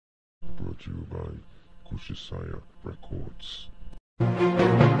to you by Kuchisaya Records.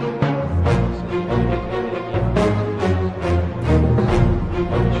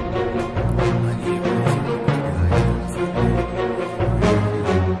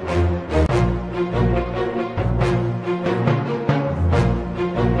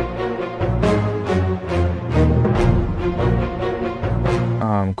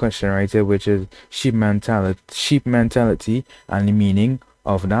 Question right here, which is sheep mentality and the meaning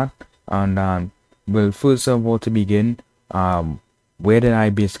of that. And well, first of all, to begin, where did I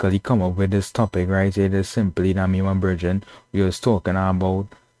basically come up with this topic? Right, it is simply that me and my virgin we was talking about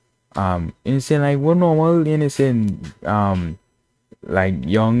innocent, like what normal innocent like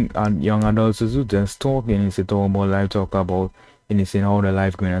young adults who just talk innocent, talk about life, talk about innocent how the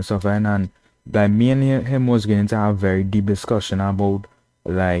life going and stuff, and like me and him was going to have very deep discussion about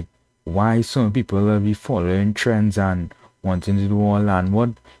like why some people will be following trends and wanting to do all, and what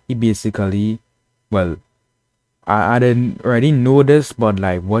he basically, well, I didn't already know this, but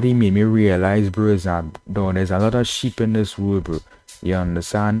like what he made me realize, bro, is that though there's a lot of sheep in this world, bro. You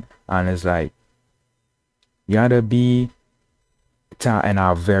understand? And it's like you gotta be in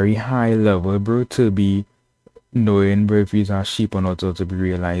a very high level, bro, to be knowing, bro, if you're a sheep or not, or to be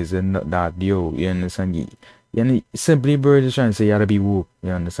realizing that, yo, you understand? Simply, bro, just trying to say you gotta be woke.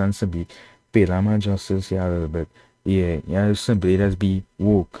 You understand? Simply pay that man justice, yeah, a little bit. Yeah, simply just be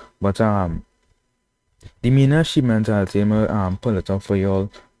woke. But the meaner sheep mentality, I'm gonna pull it up for y'all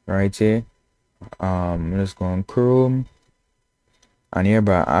right here. Let's go on Chrome. And yeah,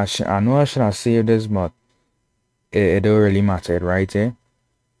 but I know I should have saved this, but it don't really matter, right here.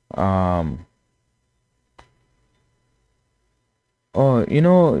 Oh,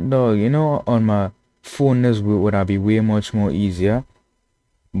 no, on my phone this would have be way much more easier.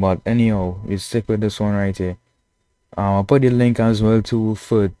 But anyhow, we stick with this one right here. I'll put the link as well too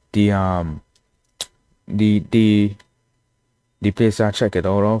for the the place I check it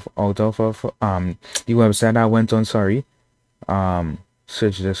out of the website I went on, sorry.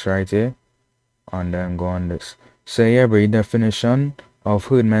 Search this right here and then go on this. So yeah, bro, definition of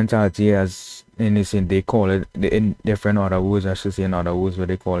herd mentality, as innocent they call it in different other words, I should say in other words, but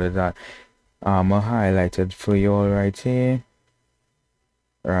they call it that. I highlighted for you all right here.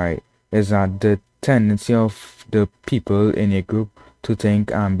 Right, is that the tendency of the people in a group to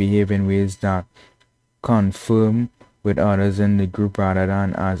think and behave in ways that conform with others in the group rather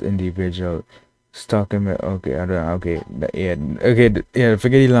than as individual. Stuck in okay, I don't okay, yeah, okay, yeah,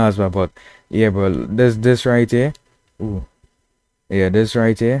 forget the last one, but yeah, bro, this right here. Ooh. Yeah, this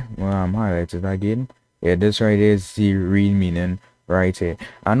right here, well, I'm highlighted again. Yeah, this right here is the real meaning right here.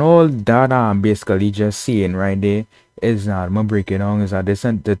 And all that I'm basically just saying right there is that I'm gonna break it down, is that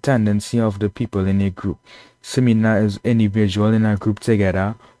the tendency of the people in a group. So mean that is individual in a group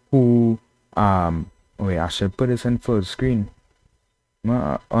together who wait, I should put this in full screen.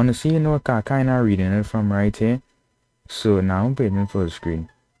 Well, honestly, you know, I kinda reading it from right here. So now I'm putting it in full screen.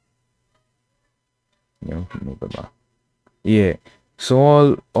 Yeah, move it back. Yeah.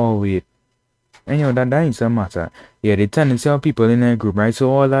 So wait. And you know that doesn't matter. Yeah, the tendency of people in a group, right?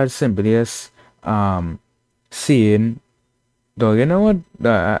 So all that simply is saying, dog, you know what?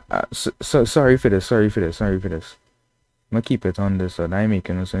 So sorry for this. I'm gonna keep it on this, so I'm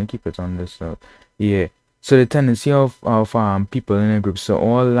making it, so I keep it on this, so yeah. So the tendency of people in a group, so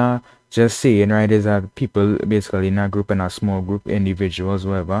all just saying, right, is that people basically in a group, in a small group, individuals,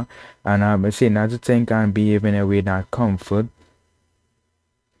 whatever, and I'm saying that to think and behave in a way that comfort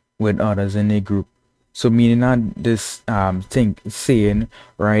with others in a group. So meaning that this saying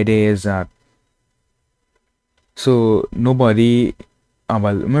right there is that, so nobody well,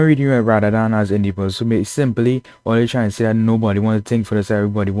 I'm reading it rather than as individuals. So simply all you're trying to say that nobody want to think for this,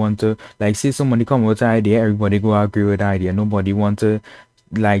 everybody want to like say somebody come with an idea, everybody go agree with the idea. Nobody want to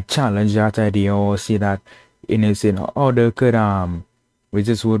like challenge that idea or say that innocent or they could we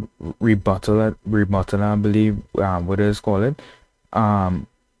just would rebuttal I believe what is call it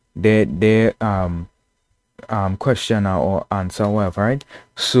their question or answer whatever, right?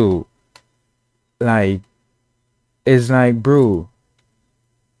 So like it's like, bro,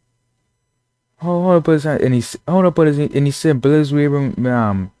 how to put it in the simplest way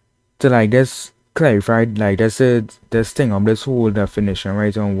to like just clarify like this thing of this whole definition,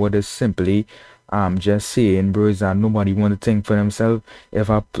 right, on what is simply just saying, bro, is that nobody want to think for themselves.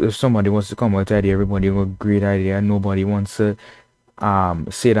 If somebody wants to come with an idea, everybody got a great idea. Nobody wants to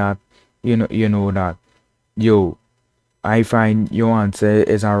say that you know that, yo, I find your answer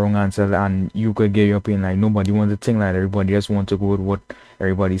is a wrong answer and you could give your opinion. Like nobody wants to think like that. Everybody just want to go with what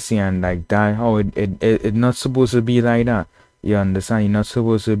everybody's saying, like that. How it not supposed to be like that. You understand? You're not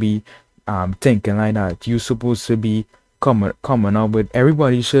supposed to be thinking like that. You supposed to be coming up with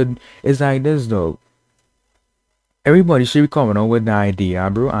everybody should it's like this though. Everybody should be coming up with the idea,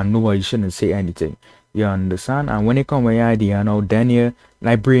 bro, and nobody shouldn't say anything. You understand? And when they come with the idea now, then you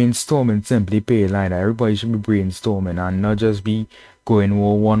like brainstorming simply pay it like that. Everybody should be brainstorming and not just be going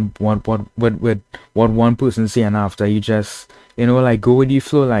with what one person saying after you just like go with the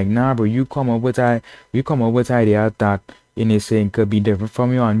flow like nah bro you come up with idea that saying could be different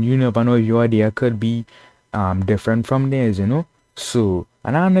from you and you never know if your idea could be different from theirs, so,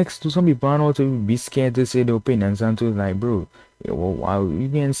 and I next to some people, I know to be scared to say their opinions and to like, bro, well, why you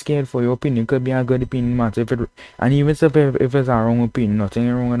being scared for your opinion? Could be a good opinion, matter if it, and even if it's a wrong opinion, nothing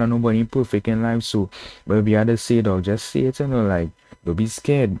wrong with nobody perfect in life. So, but if you had to say, dog, just say it, like, don't be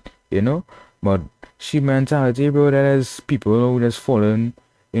scared, But sheep mentality, bro, that is people who just following.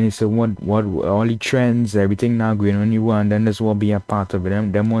 And it's what all the trends, everything now going on you want, then this will be a part of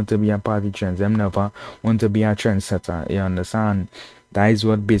it. Them want to be a part of the trends. Them never want to be a trendsetter. You understand? That is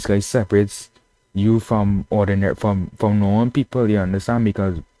what basically separates you from ordinary from normal people. You understand?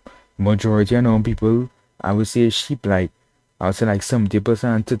 Because majority of normal people, I would say sheep like I would say like 70%,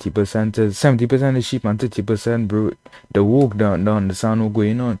 30%, 70% is sheep and 30%, bro. The work don't understand what's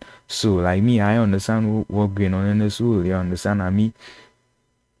going on. So like me, I understand what's going on in this world. You understand?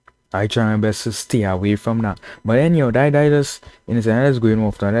 I try my best to stay away from that. But anyhow, that just in a sense that's going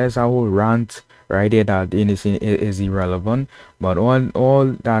off that. That's a whole rant right there that in a sense is irrelevant. But all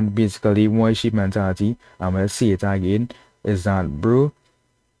that basically one sheep mentality, I'm gonna say it again, is that bro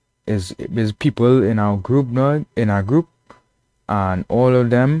is people in our group now in our group and all of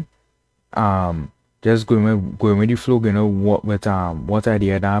them just going with the flow, what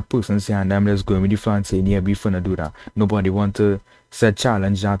idea that person say and them just going with the flow and saying yeah we finna do that. Nobody want to set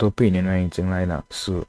challenge that opinion or anything like that. So